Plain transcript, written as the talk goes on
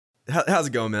How's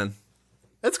it going, man?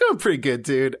 It's going pretty good,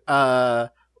 dude. I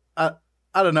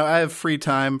don't know. I have free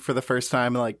time for the first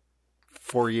time in like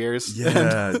 4 years.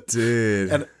 Yeah,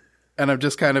 dude. And I'm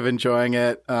just kind of enjoying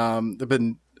it. I've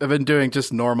been doing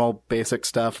just normal basic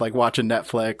stuff like watching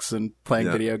Netflix and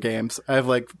playing video games. I have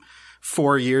like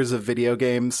 4 years of video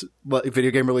game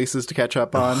releases to catch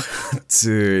up on.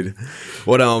 Dude. So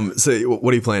what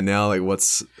are you playing now? Like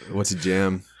what's your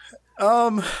jam?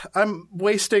 I'm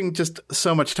wasting just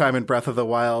so much time in Breath of the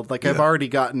Wild. Like I've already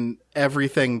gotten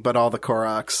everything but all the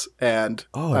Koroks, and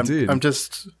I'm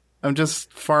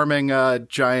just farming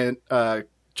giant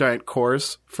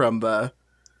cores from the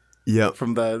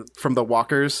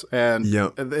walkers, and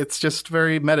it's just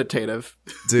very meditative.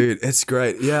 Dude, it's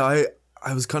great. Yeah,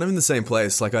 I was kind of in the same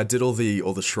place. Like I did all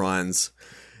the shrines.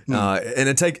 And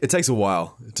it takes a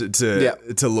while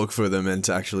to look for them and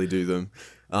to actually do them.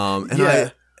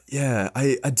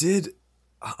 I did.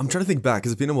 I'm trying to think back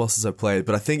because it's been a while since I played,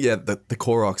 but I think the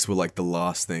Koroks were like the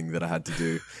last thing that I had to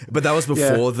do. But that was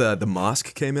before the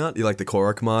mask came out. You like the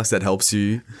Korok mask that helps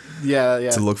you,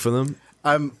 to look for them.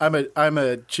 I'm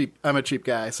a cheap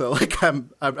guy, so like I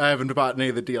haven't bought any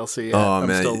of the DLC yet. Oh I'm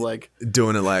man, still like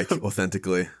doing it like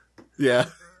authentically. Yeah,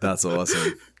 that's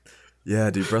awesome. Yeah,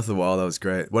 dude, Breath of the Wild, that was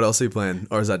great. What else are you playing,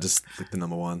 or is that just like the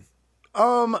number one?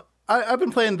 I've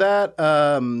been playing that.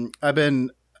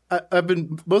 I've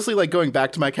been mostly like going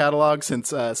back to my catalog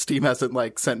since Steam hasn't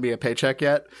like sent me a paycheck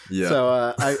yet. Yeah.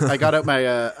 So I got out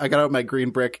my green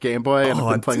brick Game Boy and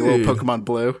I've been playing a little Pokemon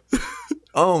Blue.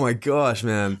 Oh my gosh,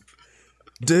 man,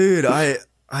 dude! I'm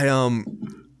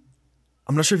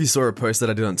not sure if you saw a post that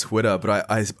I did on Twitter, but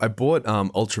I bought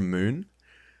Ultra Moon.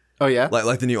 Oh yeah,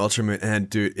 like the new Ultra Moon, and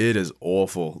dude, it is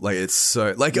awful. Like it's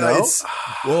so like it's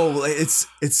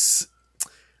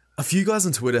a few guys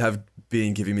on Twitter have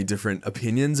been giving me different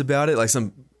opinions about it. Like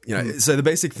some, so the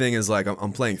basic thing is like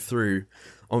I'm playing through.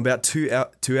 I'm about 2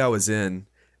 hours in,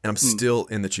 and I'm still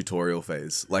in the tutorial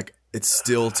phase. Like it's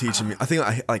still teaching me. I think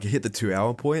I hit the 2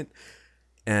 hour point,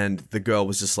 and the girl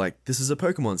was just like, "This is a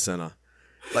Pokemon Center."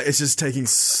 Like it's just taking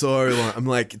so long. I'm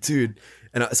like, dude.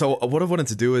 And so what I wanted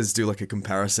to do is do like a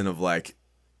comparison of like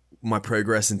my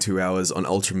progress in 2 hours on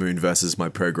Ultra Moon versus my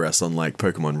progress on like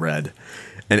Pokemon Red.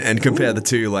 And compare the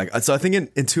two, like, so I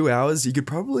think in 2 hours you could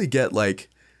probably get like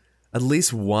at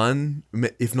least one,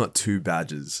 if not two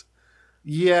badges.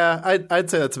 Yeah, I'd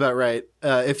say that's about right.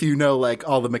 If you know like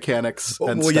all the mechanics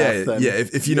and stuff.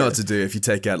 If you know what to do, if you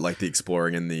take out like the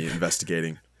exploring and the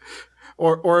investigating,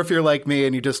 or if you're like me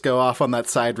and you just go off on that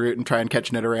side route and try and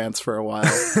catch Nidorans for a while,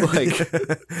 like.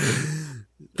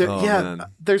 Man.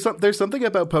 There's something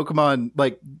about Pokemon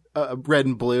like Red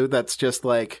and Blue that's just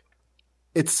like.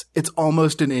 It's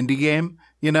almost an indie game,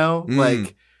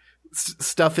 like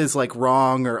stuff is like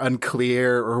wrong or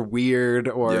unclear or weird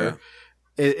or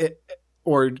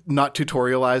or not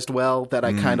tutorialized well that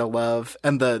I kind of love.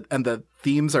 And the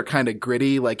themes are kind of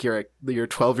gritty. Like you're a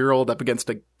 12-year-old up against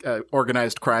a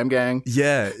organized crime gang.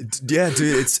 Yeah, dude.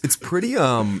 It's pretty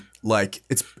like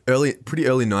it's pretty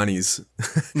early 90s.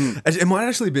 It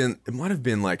might have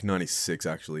been like 96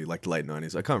 actually, like late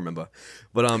 90s. I can't remember,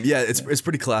 but it's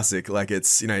pretty classic. Like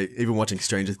it's even watching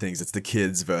Stranger Things, it's the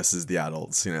kids versus the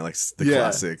adults. Like the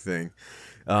classic thing.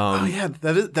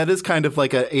 That is kind of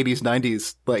like a 80s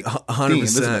 90s like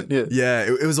 100%. Yeah,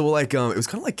 it was all like it was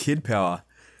kind of like kid power.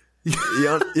 You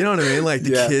know what I mean? Like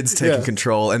the kids taking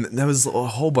control, and there was a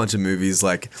whole bunch of movies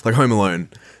like Home Alone.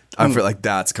 I feel like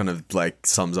that's kind of like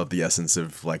sums up the essence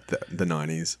of like the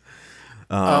 90s.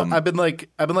 I've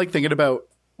been thinking about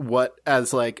what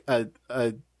as like a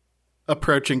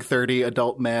approaching 30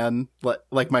 adult man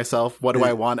like myself. What do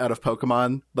I want out of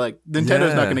Pokemon? Like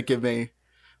Nintendo's not going to give me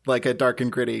like a dark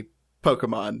and gritty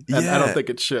Pokemon, and I don't think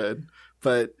it should.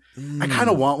 But I kind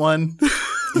of want one.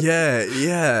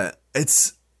 Yeah.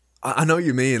 I know what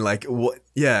you mean. Like, what?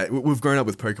 Yeah, we've grown up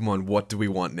with Pokemon. What do we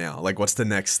want now? Like, what's the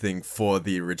next thing for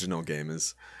the original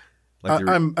gamers? Like,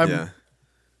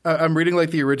 I'm reading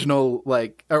like the original,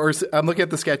 like, or I'm looking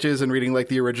at the sketches and reading like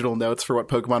the original notes for what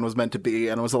Pokemon was meant to be,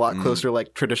 and it was a lot closer to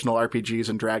like traditional RPGs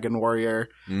and Dragon Warrior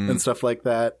and stuff like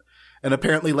that. And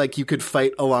apparently, like, you could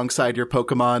fight alongside your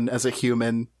Pokemon as a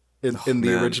human in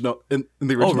the original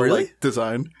really? like,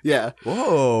 design. Yeah.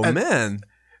 Whoa, man.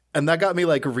 And that got me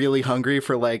like really hungry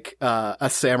for like a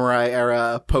samurai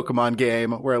era Pokemon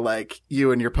game where like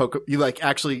you and your you like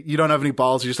actually you don't have any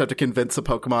balls, you just have to convince a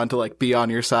Pokemon to like be on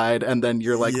your side, and then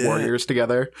you're like warriors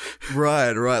together.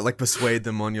 Right, like persuade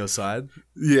them on your side.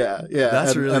 Yeah.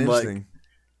 That's really interesting.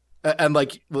 And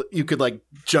like you could like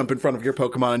jump in front of your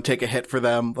Pokemon and take a hit for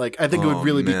them. Like I think it would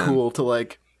really be cool to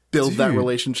like build that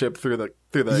relationship through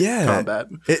through the combat.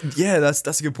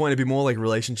 That's a good point. It'd be more like a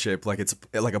relationship, like it's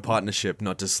like a partnership,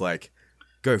 not just like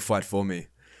go fight for me.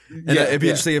 And it'd be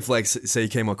interesting if, like, say you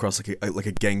came across like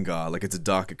a Gengar, like it's a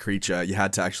darker creature. You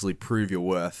had to actually prove your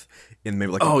worth in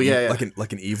maybe like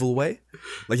like an evil way.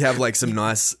 Like you have like some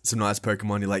nice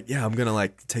Pokemon. You're like, yeah, I'm gonna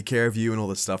like take care of you and all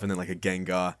this stuff. And then like a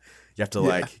Gengar, you have to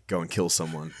like go and kill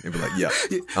someone and be like, yeah,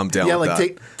 I'm down. Yeah, with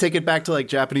like take it back to like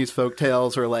Japanese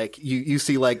folktales, or like you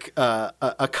see like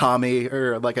a kami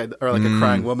or like a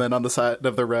crying woman on the side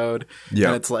of the road,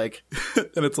 and it's like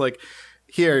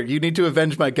here, you need to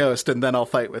avenge my ghost, and then I'll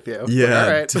fight with you. Yeah, all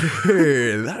right.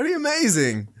 Dude, that'd be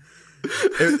amazing.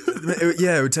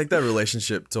 It would take that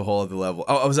relationship to a whole other level.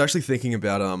 I was actually thinking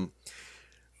about I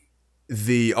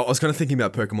was kind of thinking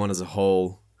about Pokemon as a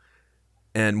whole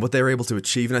and what they were able to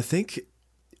achieve, and I think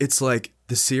it's like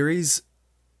the series,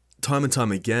 time and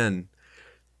time again,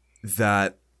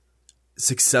 that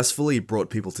successfully brought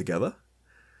people together.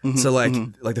 Mm-hmm, so like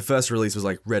the first release was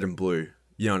like Red and Blue.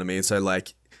 You know what I mean? So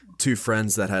like two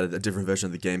friends that had a different version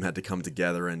of the game had to come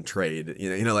together and trade,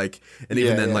 you know, like, and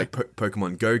even then like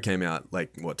Pokemon Go came out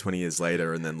like 20 years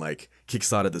later, and then like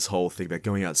kickstarted this whole thing about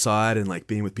going outside and like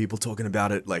being with people, talking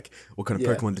about it, like what kind of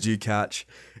Pokemon did you catch?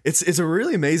 It's a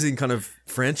really amazing kind of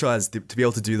franchise to be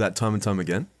able to do that time and time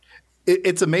again.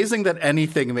 It's amazing that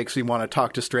anything makes me want to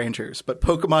talk to strangers, but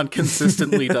Pokemon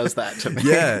consistently does that to me.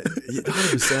 Yeah,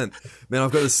 100%. Man,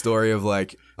 I've got this story of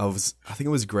like I think it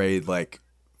was grade like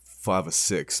 5 or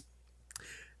 6.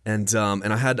 And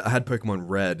I had Pokemon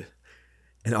Red,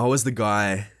 and I was the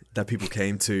guy that people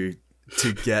came to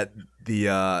get the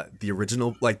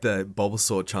original, like the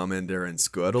Bulbasaur, Charmander, and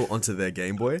Squirtle onto their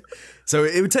Game Boy. So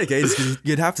it would take ages because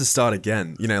you'd have to start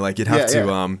again. You know, like you'd have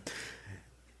to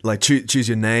like choose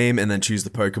your name and then choose the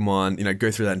Pokemon. You know,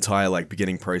 go through that entire like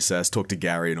beginning process, talk to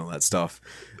Gary and all that stuff.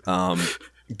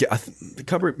 I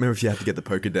can't remember if you had to get the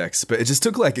Pokedex, but it just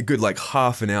took like a good like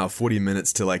half an hour, 40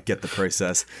 minutes to like get the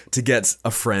process to get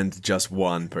a friend just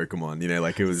one Pokemon. You know,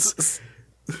 like it was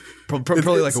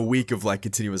probably like a week of like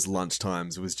continuous lunch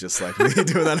times was just like me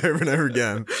doing that over and over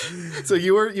again. So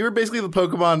you were basically the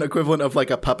Pokemon equivalent of like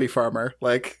a puppy farmer,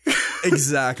 like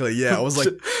exactly. Yeah, I was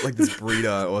like this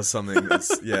breeder or something.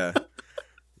 That's,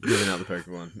 giving out the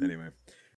Pokemon anyway.